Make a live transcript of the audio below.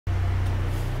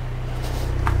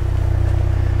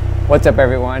What's up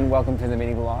everyone? Welcome to the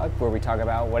mini vlog where we talk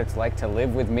about what it's like to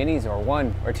live with minis, or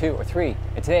one or two or three.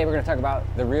 And today we're going to talk about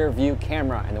the rear view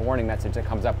camera and the warning message that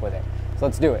comes up with it. So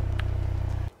let's do it.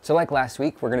 So like last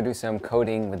week, we're going to do some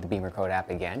coding with the Bimmercode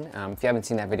app again. If you haven't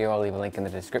seen that video, I'll leave a link in the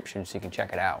description so you can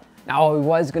check it out. Now I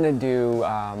was going to do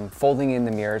folding in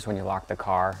the mirrors when you lock the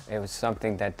car. It was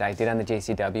something that I did on the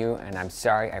JCW, and I'm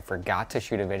sorry I forgot to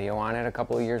shoot a video on it a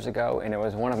couple of years ago, and it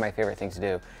was one of my favorite things to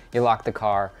do. You lock the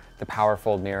car, the power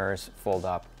fold mirrors fold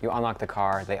up. You unlock the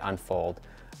car, they unfold.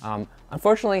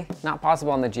 Unfortunately, not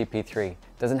possible on the GP3.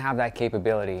 Doesn't have that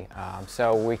capability,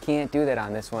 so we can't do that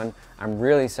on this one. I'm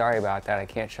really sorry about that. I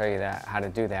can't show you how to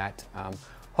do that.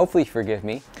 Hopefully you forgive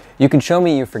me. You can show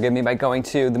me you forgive me by going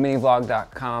to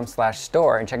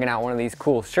theminivlog.com/store and checking out one of these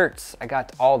cool shirts. I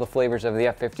got all the flavors of the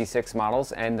F56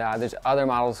 models, and there's other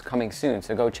models coming soon,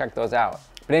 so go check those out.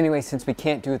 But anyway, since we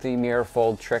can't do the mirror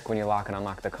fold trick when you lock and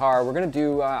unlock the car, we're going to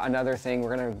do another thing.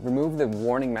 We're going to remove the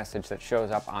warning message that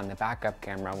shows up on the backup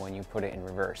camera when you put it in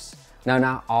reverse. Now,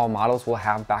 not all models will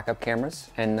have backup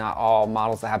cameras, and not all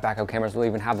models that have backup cameras will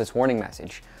even have this warning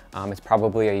message. It's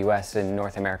probably a US and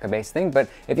North America based thing, but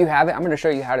if you have it, I'm going to show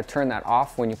you how to turn that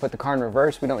off when you put the car in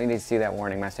reverse. We don't need to see that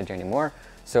warning message anymore.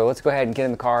 So let's go ahead and get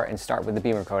in the car and start with the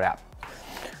Bimmercode app.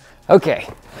 Okay.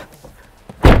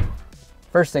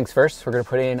 First things first, we're going to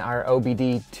put in our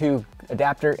OBD2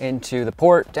 adapter into the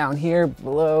port down here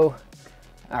below.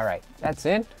 All right, that's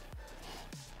in.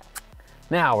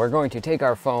 Now we're going to take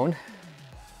our phone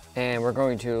and we're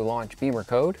going to launch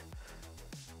Bimmercode,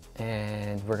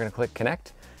 and we're going to click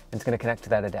connect, and it's going to connect to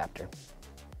that adapter.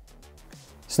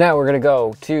 So now we're going to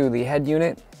go to the head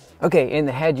unit. Okay, in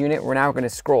the head unit, we're now going to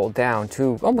scroll down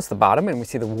to almost the bottom, and we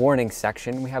see the warning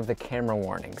section. We have the camera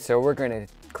warning. So we're going to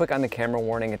click on the camera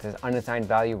warning. It says unassigned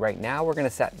value right now. We're going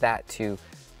to set that to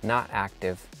not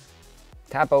active.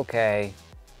 Tap OK,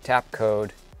 tap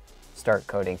code, start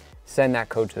coding. Send that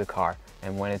code to the car.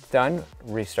 And when it's done,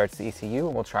 restarts the ECU,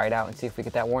 and we'll try it out and see if we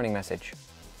get that warning message.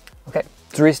 Okay,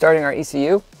 it's restarting our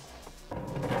ECU.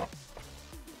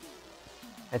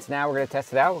 And so now we're going to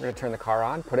test it out. We're going to turn the car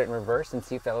on, put it in reverse, and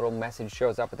see if that little message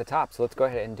shows up at the top. So let's go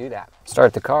ahead and do that.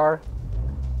 Start the car.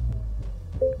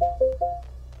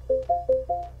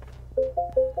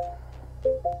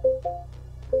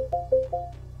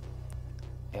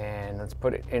 And let's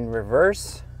put it in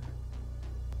reverse.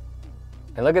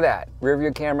 And look at that, rear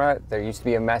view camera. There used to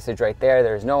be a message right there.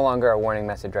 There's no longer a warning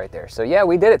message right there. So yeah,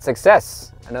 we did it,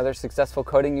 success. Another successful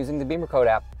coding using the Bimmercode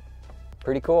app.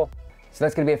 Pretty cool. So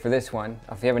that's gonna be it for this one.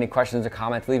 If you have any questions or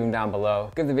comments, leave them down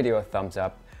below. Give the video a thumbs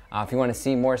up. If you wanna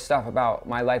see more stuff about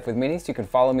my life with minis, you can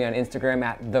follow me on Instagram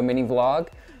at theminivlog.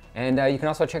 And you can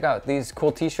also check out these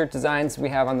cool t-shirt designs we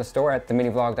have on the store at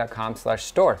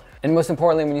theminivlog.com/store. And most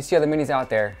importantly, when you see other minis out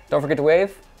there, don't forget to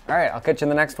wave. All right, I'll catch you in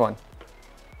the next one.